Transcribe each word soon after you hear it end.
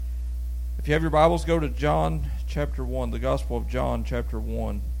If you have your Bibles, go to John chapter 1, the Gospel of John chapter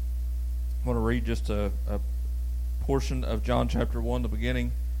 1. I want to read just a portion of John chapter 1, the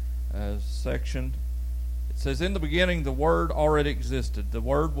beginning section. It says, "In the beginning the Word already existed. The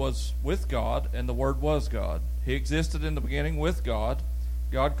Word was with God, and the Word was God. He existed in the beginning with God.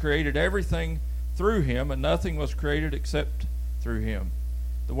 God created everything through Him, and nothing was created except through Him.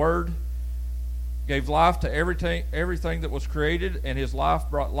 The Word gave life to everything that was created, and His life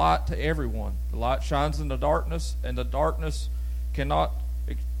brought light to everyone. The light shines in the darkness, and the darkness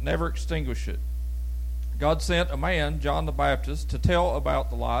never extinguish it. God sent a man, John the Baptist, to tell about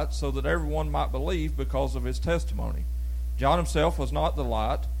the light so that everyone might believe because of his testimony. John himself was not the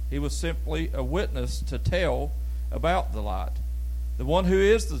light. He was simply a witness to tell about the light. The one who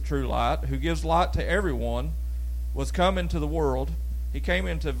is the true light, who gives light to everyone, was come into the world. He came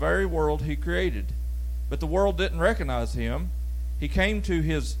into the very world He created. But the world didn't recognize Him. He came to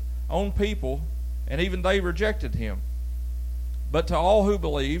His own people, and even they rejected Him. But to all who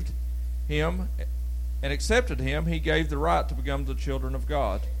believed Him and accepted Him, He gave the right to become the children of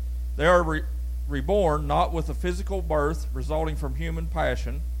God. They are reborn not with a physical birth resulting from human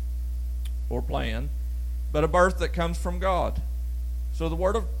passion or plan, but a birth that comes from God. So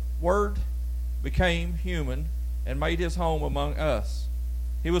the Word became human and made His home among us.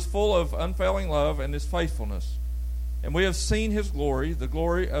 He was full of unfailing love and His faithfulness. And we have seen His glory, the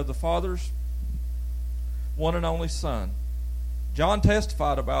glory of the Father's one and only Son. John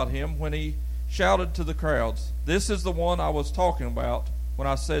testified about Him when he shouted to the crowds, 'This is the one I was talking about when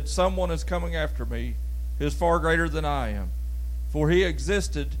I said, someone is coming after me who is far greater than I am. For He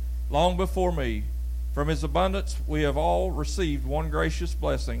existed long before me. From His abundance we have all received one gracious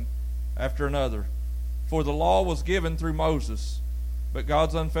blessing after another. For the law was given through Moses, but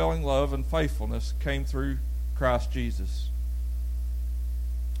God's unfailing love and faithfulness came through Christ Jesus.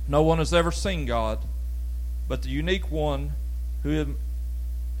 No one has ever seen God, but the unique one who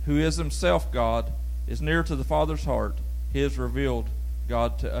is Himself God is near to the Father's heart. He has revealed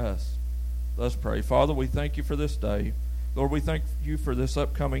God to us." Let's pray. Father, we thank You for this day. Lord, we thank You for this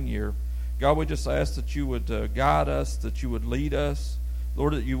upcoming year. God, we just ask that You would guide us, that You would lead us,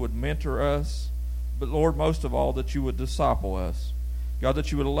 Lord, that You would mentor us, but Lord, most of all, that You would disciple us. God,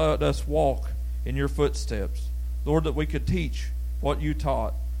 that You would let us walk in Your footsteps. Lord, that we could teach what You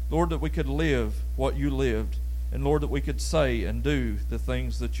taught. Lord, that we could live what You lived. And Lord, that we could say and do the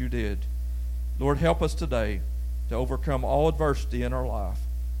things that You did. Lord, help us today to overcome all adversity in our life.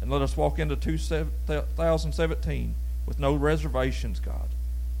 And let us walk into 2017 with no reservations, God,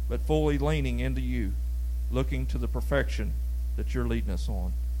 but fully leaning into You, looking to the perfection that You're leading us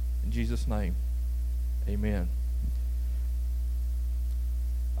on. In Jesus' name, amen.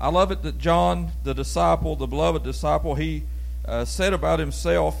 I love it that John, the disciple, the beloved disciple, he said about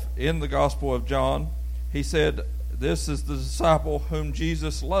himself in the Gospel of John, he said, "This is the disciple whom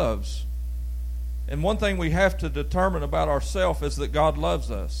Jesus loves." And one thing we have to determine about ourselves is that God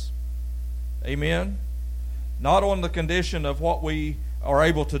loves us. Amen? Not on the condition of what we are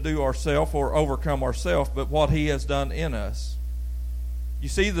able to do ourselves or overcome ourselves, but what He has done in us. You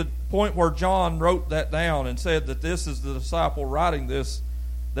see, the point where John wrote that down and said that this is the disciple writing this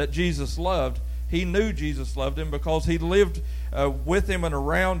that Jesus loved, he knew Jesus loved him because he lived with Him and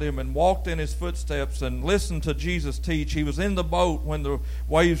around Him and walked in His footsteps and listened to Jesus teach. He was in the boat when the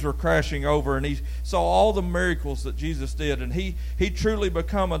waves were crashing over, and he saw all the miracles that Jesus did, and he truly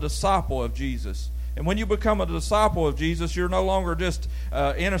become a disciple of Jesus. And when you become a disciple of Jesus, you're no longer just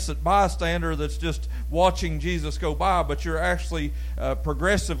an innocent bystander that's just watching Jesus go by, but you're actually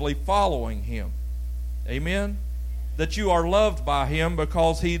progressively following Him. Amen? That you are loved by Him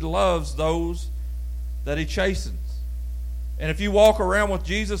because He loves those that He chastens. And if you walk around with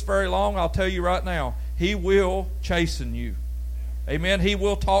Jesus very long, I'll tell you right now, He will chasten you. Amen. He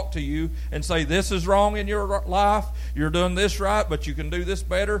will talk to you and say, this is wrong in your life. You're doing this right, but you can do this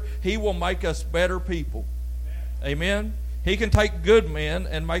better. He will make us better people. Amen. He can take good men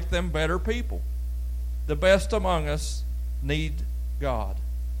and make them better people. The best among us need God.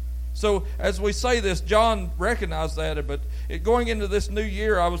 So as we say this, John recognized that, but going into this new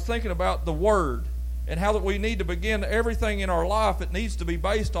year, I was thinking about the Word and how that we need to begin everything in our life. It needs to be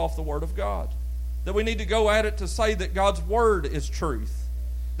based off the Word of God. That we need to go at it to say that God's Word is truth.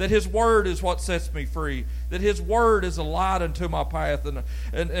 That His Word is what sets me free. That His Word is a light unto my path.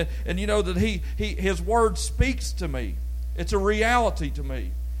 And you know that His Word speaks to me. It's a reality to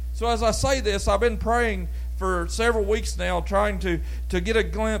me. So as I say this, I've been praying for several weeks now, trying to get a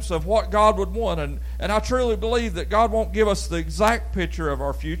glimpse of what God would want. And I truly believe that God won't give us the exact picture of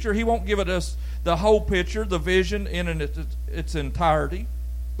our future. He won't give us the whole picture, the vision in its entirety.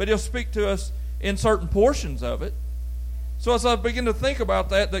 but He'll speak to us in certain portions of it. So as I begin to think about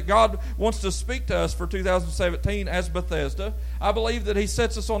that God wants to speak to us for 2017 as Bethesda, I believe that He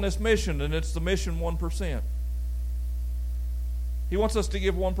sets us on this mission, and it's the mission 1%. He wants us to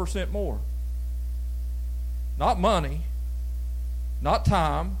give 1% more. Not money, not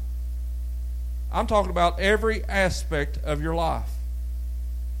time. I'm talking about every aspect of your life.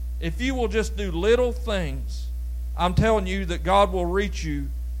 If you will just do little things, I'm telling you that God will reach you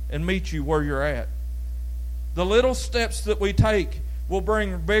and meet you where you're at. The little steps that we take will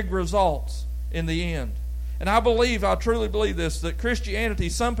bring big results in the end. And I truly believe this, that Christianity,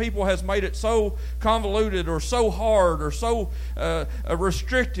 some people has made it so convoluted or so hard or so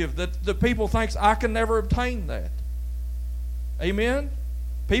restrictive that the people thinks I can never obtain that. Amen?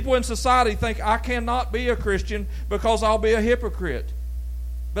 People in society think I cannot be a Christian because I'll be a hypocrite.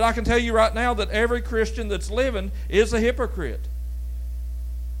 But I can tell you right now that every Christian that's living is a hypocrite.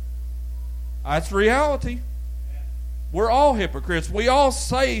 That's reality. We're all hypocrites. We all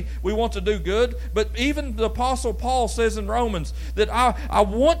say we want to do good, but even the Apostle Paul says in Romans that I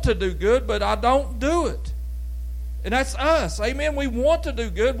want to do good, but I don't do it. And that's us. Amen. We want to do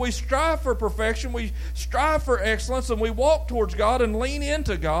good. We strive for perfection. We strive for excellence, and we walk towards God and lean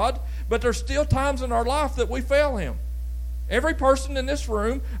into God, but there's still times in our life that we fail Him. Every person in this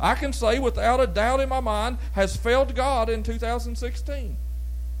room, I can say without a doubt in my mind, has failed God in 2016.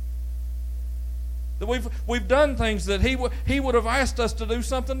 That we've done things that He would have asked us to do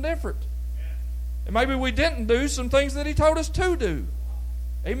something different. And maybe we didn't do some things that He told us to do.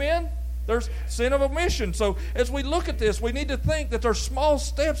 Amen? There's sin of omission. So as we look at this, we need to think that there's small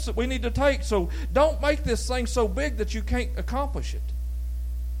steps that we need to take. So don't make this thing so big that you can't accomplish it.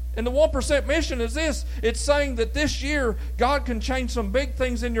 And the 1% mission is this. It's saying that this year God can change some big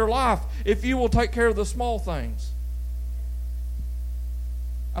things in your life if you will take care of the small things.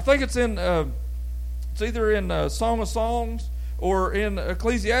 I think it's in... It's either in Song of Songs or in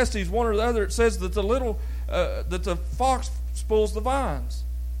Ecclesiastes, one or the other. It says that that the fox spoils the vines.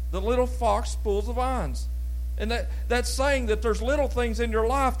 The little fox spoils the vines. And that's saying that there's little things in your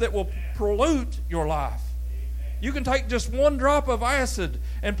life that will pollute your life. You can take just one drop of acid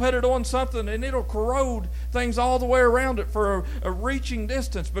and put it on something, and it'll corrode things all the way around it for a reaching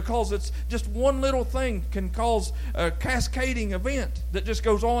distance, because it's just one little thing can cause a cascading event that just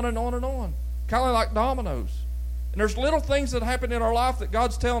goes on and on and on. Kind of like dominoes. And there's little things that happen in our life that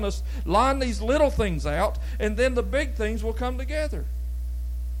God's telling us, line these little things out, and then the big things will come together.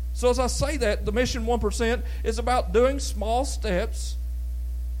 So as I say that, the mission 1% is about doing small steps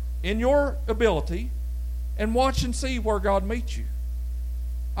in your ability and watch and see where God meets you.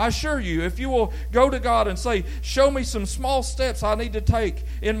 I assure you, if you will go to God and say, show me some small steps I need to take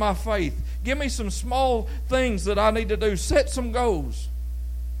in my faith. Give me some small things that I need to do. Set some goals.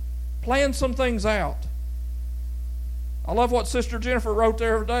 Plan some things out. I love what Sister Jennifer wrote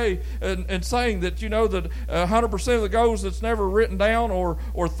there today and saying that, that 100% of the goals that's never written down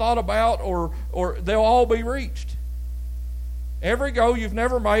or thought about or they'll all be reached. Every goal you've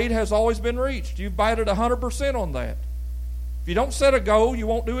never made has always been reached. You've batted 100% on that. If you don't set a goal, you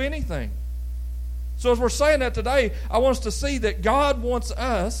won't do anything. So as we're saying that today, I want us to see that God wants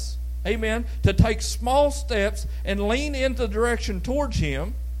us, amen, to take small steps and lean into the direction towards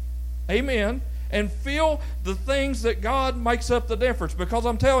Him. Amen. And feel the things that God makes up the difference. Because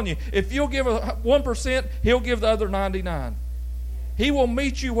I'm telling you, if you'll give 1%, He'll give the other 99. He will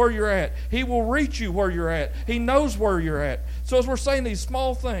meet you where you're at. He will reach you where you're at. He knows where you're at. So as we're saying these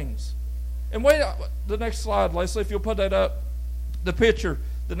small things. And wait, the next slide, Leslie, if you'll put that up.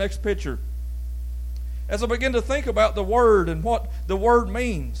 The next picture. As I begin to think about the Word and what the Word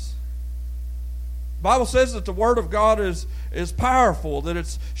means. The Bible says that the Word of God is powerful, that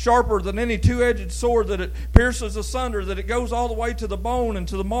it's sharper than any two-edged sword, that it pierces asunder, that it goes all the way to the bone and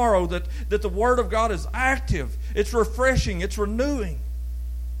to the marrow, that the Word of God is active, it's refreshing, it's renewing.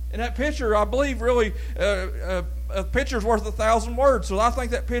 And that picture, I believe, really, a picture's worth 1,000 words. So I think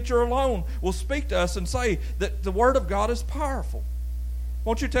that picture alone will speak to us and say that the Word of God is powerful.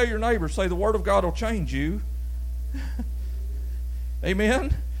 Won't you tell your neighbor, say the Word of God will change you.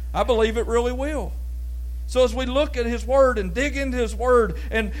 Amen? I believe it really will. So as we look at His Word and dig into His Word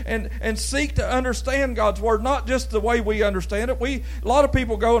and seek to understand God's Word, not just the way we understand it. A lot of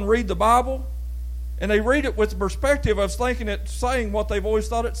people go and read the Bible, and they read it with the perspective of thinking it's saying what they've always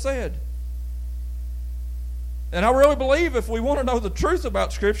thought it said. And I really believe if we want to know the truth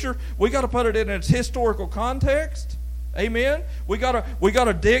about Scripture, we got to put it in its historical context. Amen. We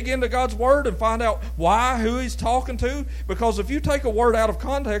gotta dig into God's Word and find out why, who He's talking to. Because if you take a word out of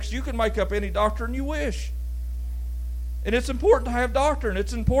context, you can make up any doctrine you wish. And it's important to have doctrine.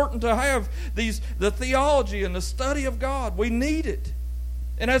 It's important to have the theology and the study of God. We need it.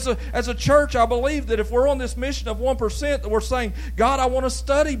 And as a church, I believe that if we're on this mission of 1%, that we're saying, God, I want to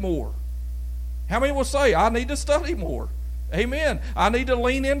study more. How many will say, I need to study more? Amen. I need to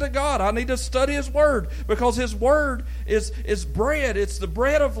lean into God. I need to study His Word, because His Word is bread. It's the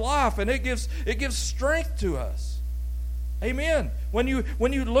bread of life, and it gives strength to us. Amen. When you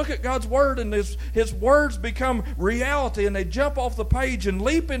look at God's Word and His words become reality, and they jump off the page and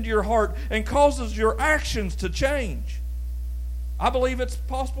leap into your heart and causes your actions to change. I believe it's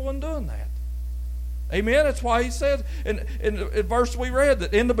possible in doing that. Amen. That's why He said in the verse we read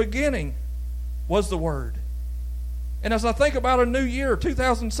that in the beginning was the Word. And as I think about a new year,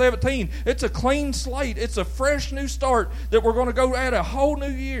 2017, it's a clean slate. It's a fresh new start that we're going to go at a whole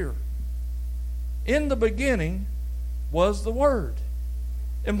new year. In the beginning was the Word.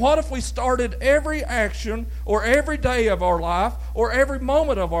 And what if we started every action or every day of our life or every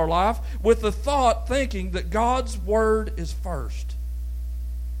moment of our life with the thought, thinking that God's Word is first?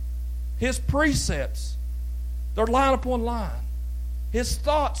 His precepts, they're line upon line. His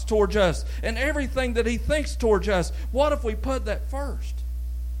thoughts towards us and everything that He thinks towards us. What if we put that first?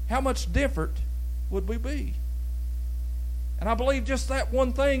 How much different would we be? And I believe just that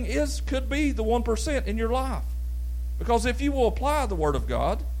one thing could be the 1% in your life. Because if you will apply the Word of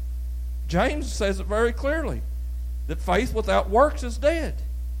God, James says it very clearly, that faith without works is dead.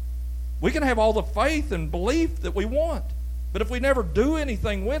 We can have all the faith and belief that we want, but if we never do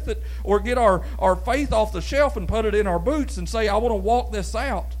anything with it, or get our faith off the shelf and put it in our boots and say, I want to walk this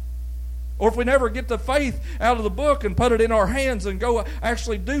out, or if we never get the faith out of the book and put it in our hands and go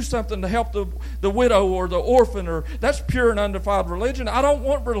actually do something to help the widow or the orphan, that's pure and undefiled religion. I don't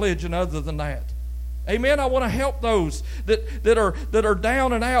want religion other than that. Amen. I want to help those that are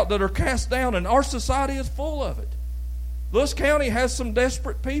down and out, that are cast down, and our society is full of it. Lewis County has some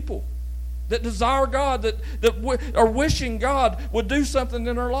desperate people that desire God, that are wishing God would do something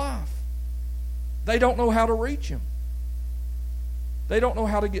in their life. They don't know how to reach Him. They don't know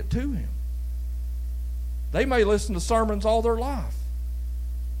how to get to Him. They may listen to sermons all their life,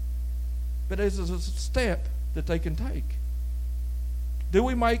 but it's a step that they can take. Do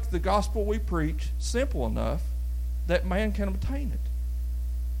we make the gospel we preach simple enough that man can obtain it?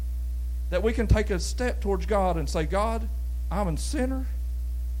 That we can take a step towards God and say, God, I'm a sinner,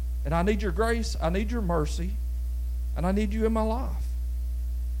 and I need your grace, I need your mercy, and I need you in my life.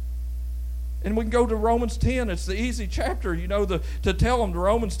 And we can go to Romans 10. It's the easy chapter, to tell them to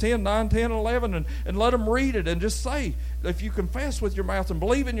Romans 10, 9, 10, 11, and let them read it and just say, if you confess with your mouth and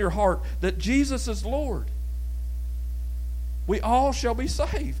believe in your heart that Jesus is Lord, we all shall be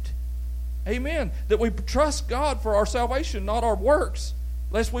saved. Amen. That we trust God for our salvation, not our works,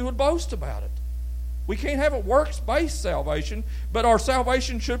 lest we would boast about it. We can't have a works-based salvation, but our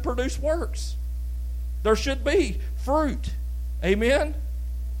salvation should produce works. There should be fruit. Amen.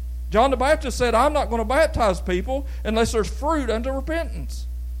 John the Baptist said, I'm not going to baptize people unless there's fruit unto repentance.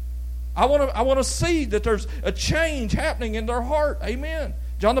 I want to see that there's a change happening in their heart. Amen.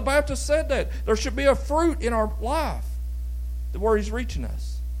 John the Baptist said that. There should be a fruit in our life where He's reaching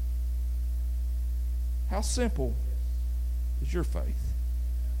us. How simple is your faith?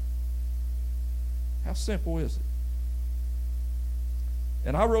 How simple is it?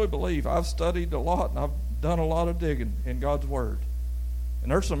 And I really believe I've studied a lot and I've done a lot of digging in God's Word.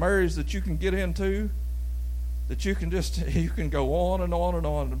 And there's some areas that you can get into that you can go on and on and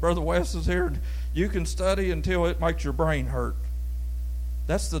on. And Brother Wes is here, and you can study until it makes your brain hurt.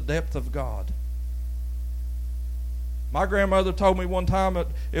 That's the depth of God. My grandmother told me one time,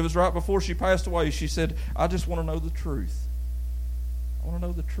 it was right before she passed away, she said, I just want to know the truth. I want to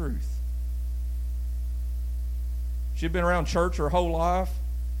know the truth. She'd been around church her whole life.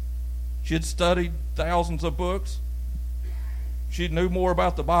 She had studied thousands of books. She knew more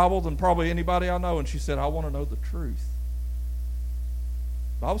about the Bible than probably anybody I know, and she said, I want to know the truth.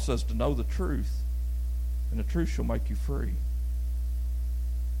 The Bible says to know the truth, and the truth shall make you free.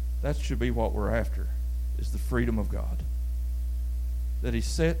 That should be what we're after, is the freedom of God. That He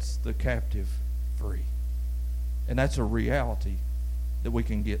sets the captive free. And that's a reality that we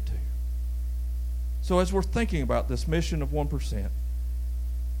can get to. So as we're thinking about this mission of 1%,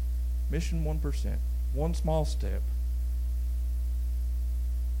 mission 1%, one small step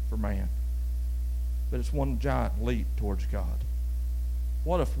for man, but it's one giant leap towards God.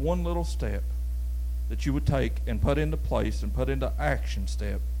 What if one little step that you would take and put into place and put into action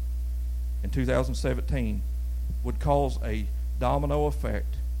step in 2017 would cause a domino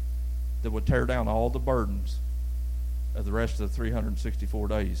effect that would tear down all the burdens of the rest of the 364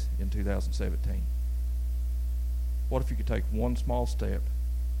 days in 2017? What if you could take one small step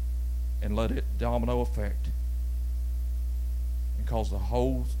and let it domino effect and cause the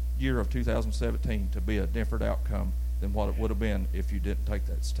whole year of 2017 to be a different outcome than what it would have been if you didn't take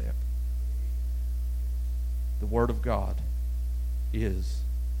that step? The Word of God is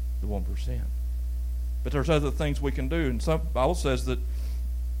the 1%. But there's other things we can do. And some Bible says that,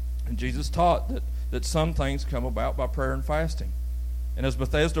 and Jesus taught that some things come about by prayer and fasting. And as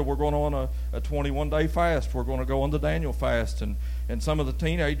Bethesda, we're going on a 21-day fast. We're going to go on the Daniel fast. And some of the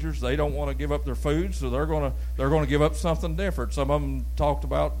teenagers, they don't want to give up their food, so they're going to give up something different. Some of them talked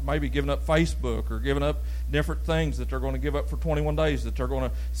about maybe giving up Facebook or giving up different things that they're going to give up for 21 days, that they're going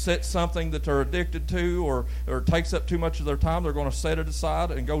to set something that they're addicted to or takes up too much of their time. They're going to set it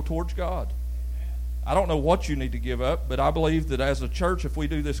aside and go towards God. I don't know what you need to give up, but I believe that as a church, if we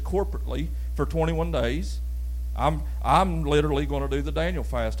do this corporately for 21 days, I'm literally going to do the Daniel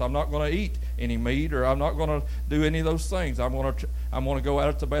fast. I'm not going to eat any meat, or I'm not going to do any of those things. I'm going to go at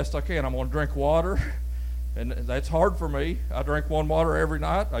it the best I can. I'm going to drink water, and that's hard for me. I drink one water every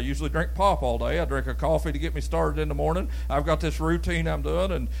night. I usually drink pop all day. I drink a coffee to get me started in the morning. I've got this routine I'm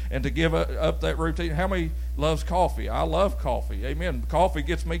doing, and to give up that routine. How many loves coffee? I love coffee. Amen. Coffee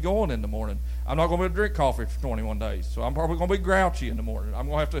gets me going in the morning. I'm not going to be able to drink coffee for 21 days, so I'm probably going to be grouchy in the morning. I'm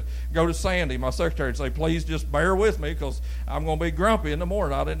going to have to go to Sandy, my secretary, and say, please just bear with me because I'm going to be grumpy in the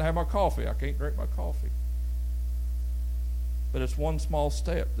morning. I didn't have my coffee. I can't drink my coffee. But it's one small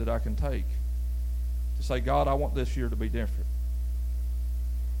step that I can take to say, God, I want this year to be different.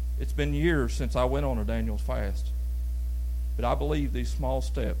 It's been years since I went on a Daniel's fast, but I believe these small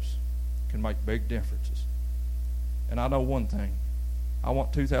steps can make big differences. And I know one thing. I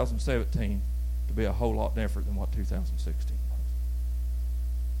want 2017 to be a whole lot different than what 2016 was.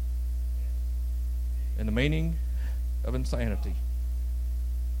 And the meaning of insanity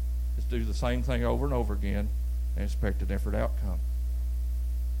is to do the same thing over and over again and expect a different outcome.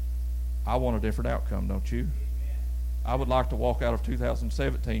 I want a different outcome, don't you? I would like to walk out of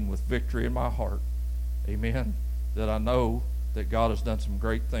 2017 with victory in my heart. Amen. That I know that God has done some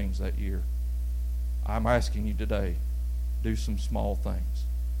great things that year. I'm asking you today, do some small things.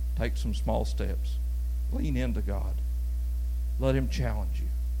 Take some small steps. Lean into God. Let Him challenge you.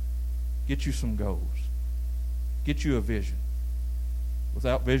 Get you some goals. Get you a vision.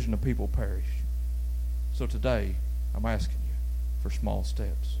 Without vision, the people perish. So today, I'm asking you for small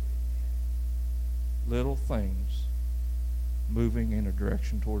steps. Little things moving in a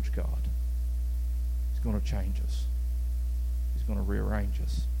direction towards God. He's going to change us. He's going to rearrange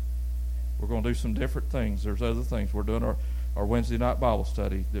us. We're going to do some different things. There's other things. We're doing our Wednesday night Bible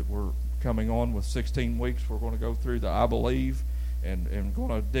study that we're coming on with 16 weeks. We're going to go through the I Believe and going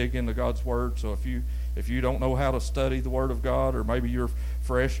to dig into God's Word. So if you don't know how to study the Word of God, or maybe you're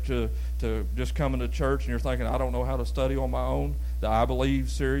fresh to just coming to church and you're thinking, I don't know how to study on my own, the I Believe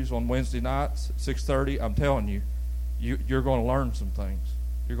series on Wednesday nights at 6:30, I'm telling you, you're going to learn some things.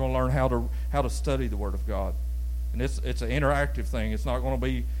 You're going to learn how to study the Word of God. And it's an interactive thing. It's not going to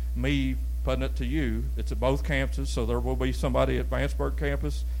be me putting it to you. It's at both campuses, so there will be somebody at Vanceburg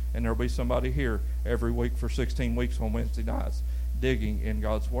campus, and there will be somebody here every week for 16 weeks on Wednesday nights, digging in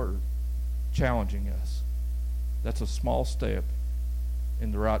God's Word, challenging us. That's a small step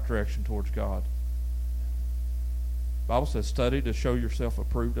in the right direction towards God. The Bible says, study to show yourself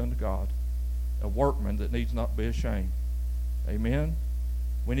approved unto God, a workman that needs not be ashamed. Amen?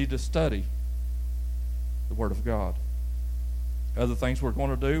 We need to study the Word of God. Other things we're going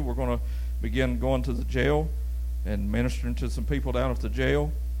to do, we're going to begin going to the jail and ministering to some people down at the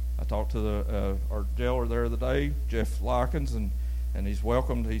jail. I talked to our jailer there the day, Jeff Likens, and he's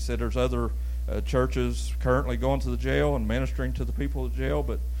welcomed. He said there's other churches currently going to the jail and ministering to the people at the jail,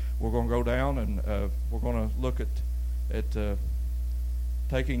 but we're going to go down and we're going to look at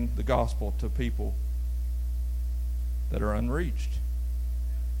taking the gospel to people that are unreached.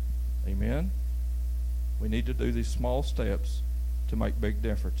 Amen? We need to do these small steps to make big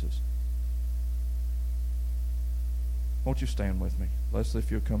differences. Won't you stand with me? Leslie,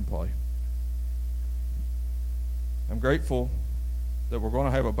 if you'll come play. I'm grateful that we're going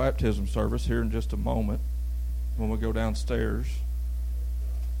to have a baptism service here in just a moment when we go downstairs.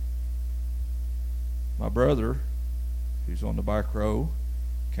 My brother, who's on the back row,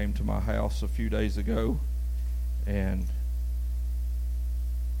 came to my house a few days ago and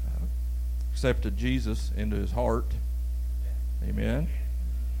accepted Jesus into his heart. Amen.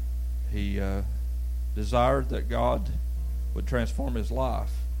 He desired that God would transform his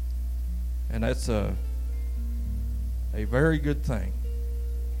life. And that's a very good thing.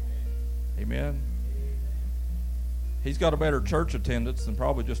 Amen. He's got a better church attendance than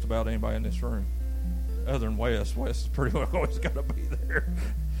probably just about anybody in this room. other than Wes. Wes is pretty much always got to be there.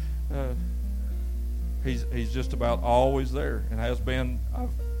 He's just about always there and has been.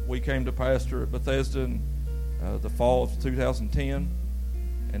 We came to pastor at Bethesda in the fall of 2010,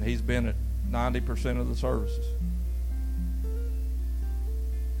 and he's been at 90% of the services.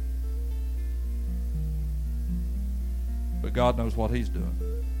 But God knows what he's doing.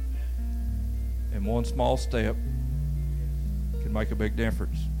 And one small step can make a big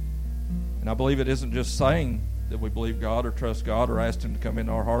difference. And I believe it isn't just saying that we believe God or trust God or ask him to come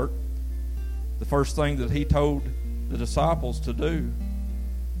into our heart. The first thing that he told the disciples to do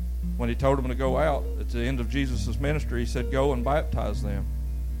when he told them to go out at the end of Jesus' ministry, he said, go and baptize them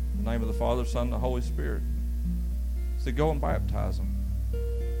in the name of the Father, Son, and the Holy Spirit. He said, go and baptize them.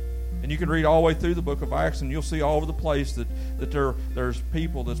 And you can read all the way through the book of Acts, and you'll see all over the place that there's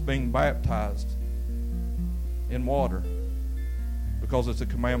people that's being baptized in water because it's a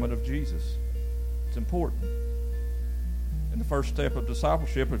commandment of Jesus. It's important. And the first step of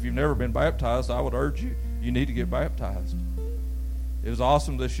discipleship, if you've never been baptized, I would urge you need to get baptized. It was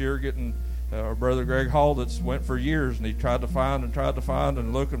awesome this year getting our brother Greg Hall that's went for years, and he tried to find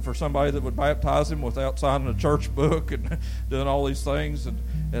and looking for somebody that would baptize him without signing a church book and doing all these things. And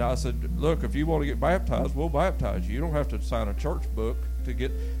I said, look, if you want to get baptized, we'll baptize you. You don't have to sign a church book to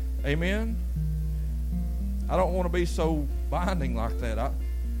get, amen? I don't want to be so binding like that.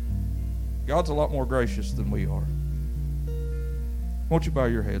 God's a lot more gracious than we are. Won't you bow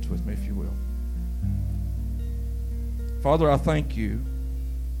your heads with me, if you will? Father, I thank you,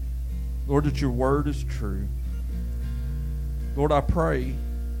 Lord, that your word is true. Lord, I pray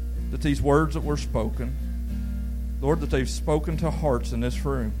that these words that were spoken, Lord, that they've spoken to hearts in this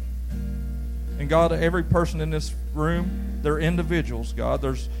room. And God, every person in this room, they're individuals, God.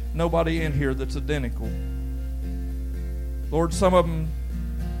 There's nobody in here that's identical. Lord, some of them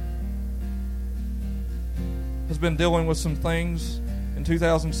has been dealing with some things in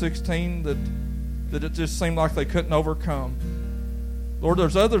 2016 that it just seemed like they couldn't overcome. Lord,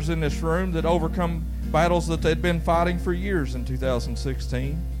 there's others in this room that overcome battles that they'd been fighting for years in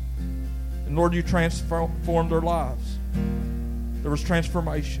 2016. And Lord, you transformed their lives. There was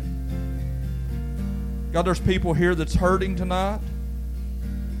transformation. God, there's people here that's hurting tonight.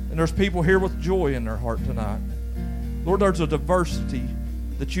 And there's people here with joy in their heart tonight. Lord, there's a diversity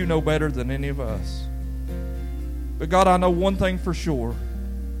that you know better than any of us. But God, I know one thing for sure,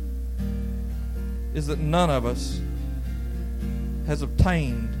 is that none of us has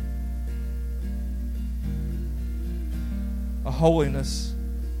obtained a holiness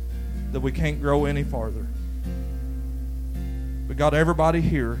that we can't grow any farther. But God, everybody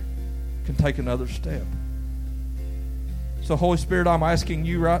here can take another step. So Holy Spirit, I'm asking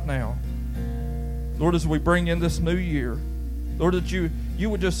you right now, Lord, as we bring in this new year, Lord, that you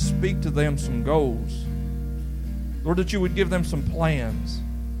would just speak to them some goals. Lord, that you would give them some plans.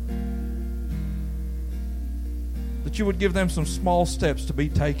 That you would give them some small steps to be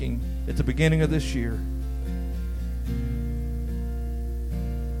taking at the beginning of this year.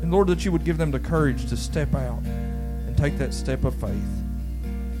 And Lord, that you would give them the courage to step out and take that step of faith.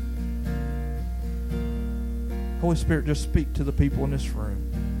 Holy Spirit, just speak to the people in this room.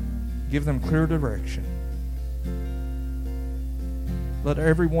 Give them clear direction. Let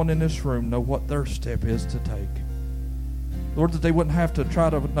everyone in this room know what their step is to take. Lord, that they wouldn't have to try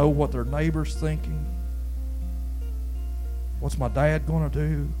to know what their neighbor's thinking. What's my dad going to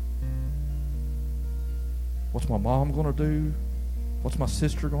do? What's my mom going to do? What's my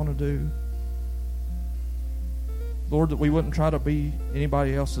sister going to do? Lord, that we wouldn't try to be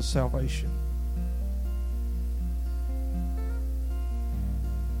anybody else's salvation.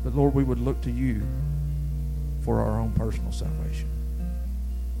 But Lord, we would look to you for our own personal salvation.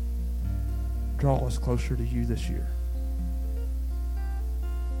 Draw us closer to you this year.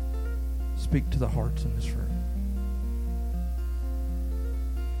 Speak to the hearts in this room.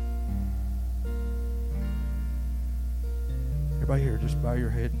 Everybody here, just bow your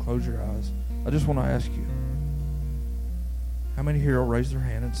head and close your eyes. I just want to ask you, how many here will raise their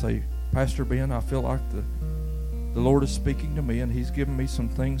hand and say, Pastor Ben, I feel like the Lord is speaking to me and he's giving me some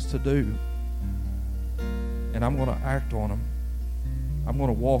things to do. And I'm going to act on them. I'm going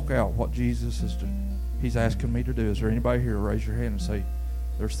to walk out what Jesus he's asking me to do. Is there anybody here raise your hand and say,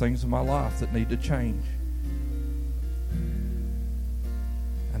 there's things in my life that need to change?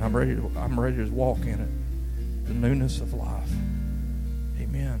 And I'm ready to walk in it. The newness of life.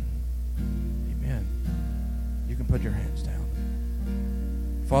 Amen. Amen. You can put your hands down.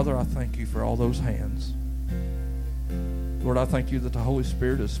 Father, I thank you for all those hands. Lord, I thank you that the Holy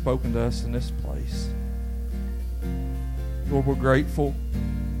Spirit has spoken to us in this place. Lord, we're grateful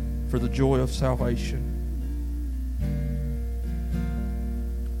for the joy of salvation.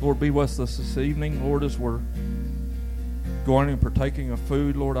 Lord, be with us this evening. Lord, as we're going and partaking of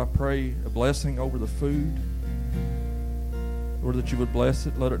food, Lord, I pray a blessing over the food. Lord, that you would bless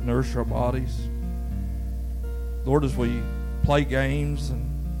it, let it nourish our bodies. Lord, as we play games and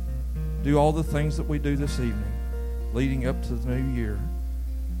do all the things that we do this evening, leading up to the new year,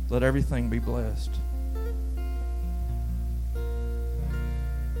 let everything be blessed.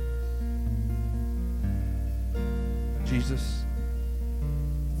 Jesus,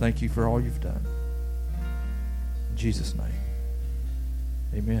 thank you for all you've done. In Jesus' name,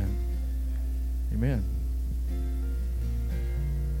 amen. Amen.